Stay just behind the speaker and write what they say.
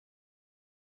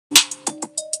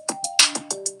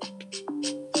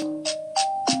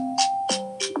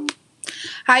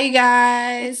Hi, you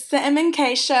guys. It's the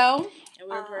M&K show. And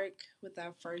we're back with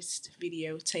our first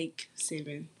video, take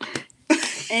 7.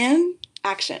 And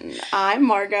action. I'm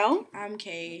Margeaux. I'm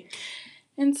Kay.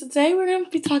 And today we're going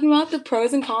to be talking about the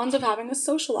pros and cons of having a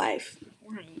social life.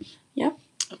 Right. Yep.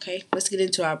 Okay, let's get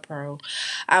into our pro.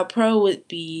 Our pro would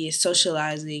be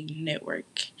socializing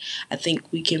network. I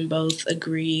think we can both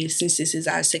agree, since this is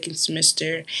our second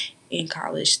semester in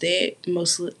college, that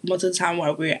most of the time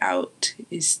while we're out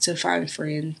is to find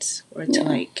friends or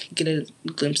to get a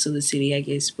glimpse of the city, I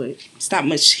guess. But it's not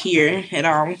much here at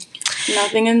all.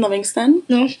 Nothing in Livingston?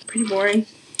 No, pretty boring.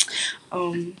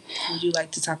 Would you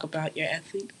like to talk about your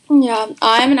athlete? Yeah,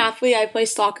 I'm an athlete. I play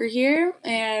soccer here,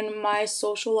 and my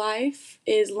social life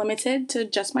is limited to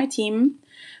just my team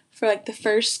for the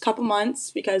first couple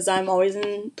months because I'm always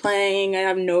in playing. I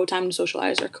have no time to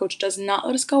socialize. Our coach does not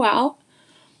let us go out.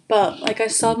 But I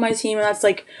still have my team, and that's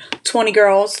 20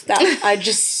 girls that I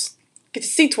just get to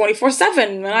see 24/7,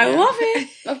 and I love it,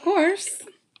 of course.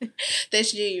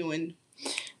 That's genuine.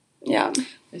 Yeah.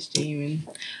 That's genuine.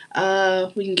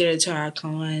 We can get into our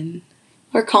con.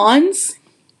 Our cons?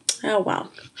 Oh, wow.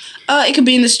 It could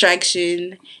be a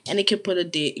distraction, and it could put a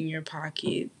dent in your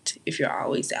pocket if you're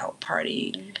always out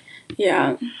partying.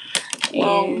 Yeah.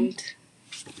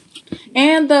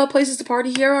 And the places to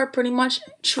party here are pretty much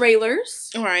trailers.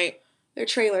 Right. They're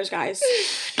trailers, guys.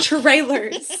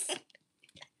 Trailers.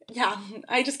 Yeah,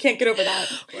 I just can't get over that.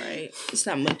 Right. It's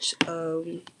not much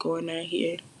going on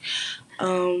here.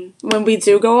 When we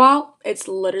do go out, it's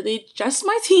literally just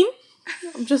my team.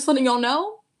 I'm just letting y'all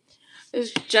know.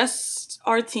 It's just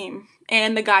our team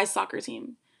and the guys' soccer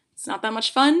team. It's not that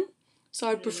much fun, so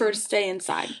I prefer to stay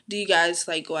inside. Do you guys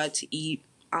go out to eat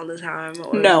all the time,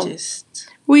 or no?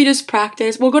 We just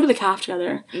practice. We'll go to the caf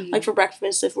together, for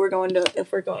breakfast. If we're going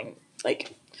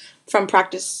from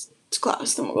practice to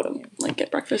class, then we'll go to get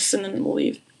breakfast and then we'll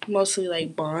leave. Mostly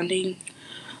bonding.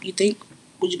 You think?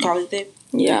 Would you call it that?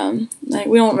 Yeah,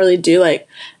 we don't really do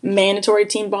mandatory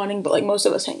team bonding, but most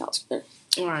of us hang out together.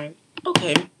 All right.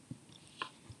 Okay.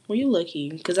 Well, you're lucky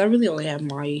because I really only have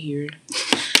Maya here.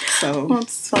 So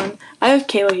that's fun. I have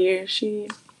Kayla here. She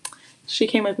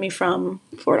came with me from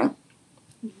Florida.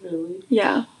 Really?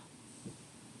 Yeah.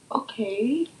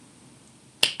 Okay.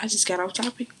 I just got off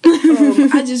topic.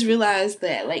 I just realized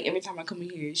that every time I come in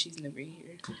here, she's never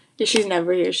here. Yeah, she's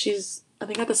never here. She's I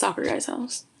think at the soccer guy's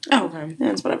house. Oh, okay.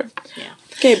 Yeah, it's whatever. Yeah.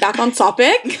 Okay, back on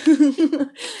topic.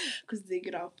 Because they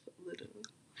get off a little.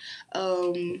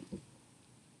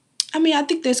 I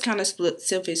think that's kind of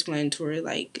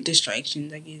self-explanatory,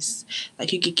 distractions, I guess.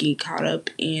 You could get caught up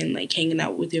in, hanging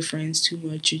out with your friends too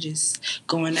much. You're just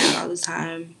going out all the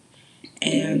time,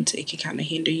 and it can kind of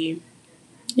hinder you.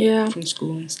 Yeah. From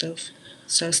school and stuff.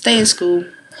 So, stay in school.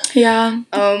 Yeah.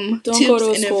 Don't go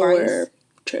to a school where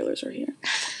trailers are here.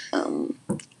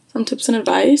 Some tips and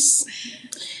advice.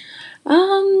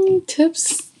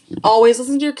 Tips. Always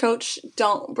listen to your coach.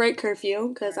 Don't break curfew,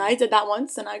 because I did that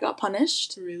once and I got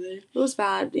punished. Really? It was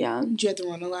bad, yeah. Did you have to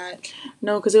run a lot?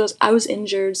 No, because I was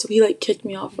injured, so he kicked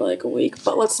me off for a week.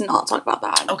 But let's not talk about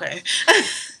that. Okay.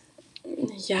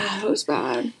 Yeah, it was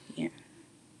bad. Yeah.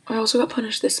 I also got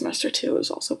punished this semester too. It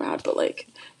was also bad, but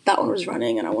that one was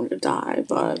running and I wanted to die.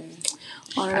 But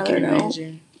on another note,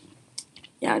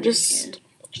 yeah, just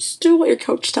do what your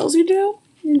coach tells you to do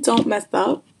and don't mess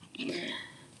up. Yeah.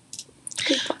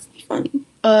 That's fun.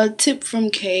 A tip from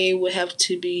Kay would have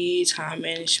to be time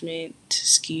management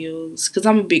skills, because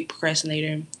I'm a big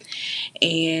procrastinator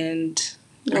and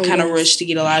I kind of rush to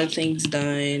get a lot of things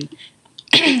done,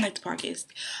 like the podcast.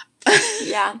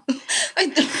 Yeah.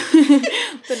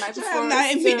 The night before. I'm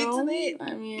not admitted to that.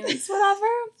 I mean, it's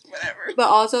whatever. But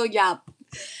also, yeah,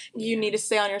 you need to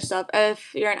stay on your stuff.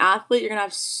 If you're an athlete, you're going to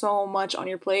have so much on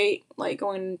your plate,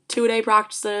 going 2-day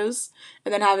practices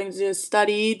and then having to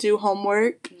study, do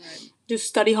homework, do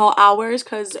study hall hours,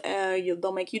 because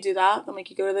they'll make you do that. They'll make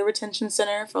you go to the retention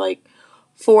center for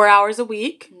 4 hours a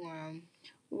week. Wow.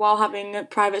 While having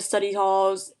private study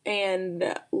halls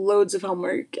and loads of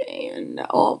homework and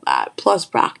all that, plus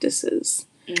practices.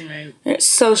 Right. It's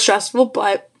so stressful,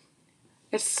 but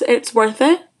it's worth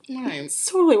it. Right. It's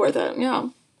totally worth it, yeah.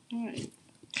 Right.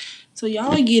 So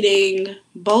y'all are getting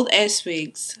both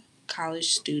aspects,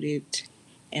 college student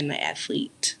and the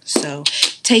athlete. So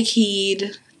take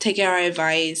heed, take our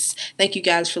advice. Thank you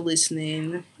guys for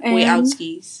listening. We out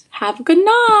skis. Have a good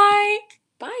night.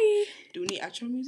 Bye. Do we need outro music?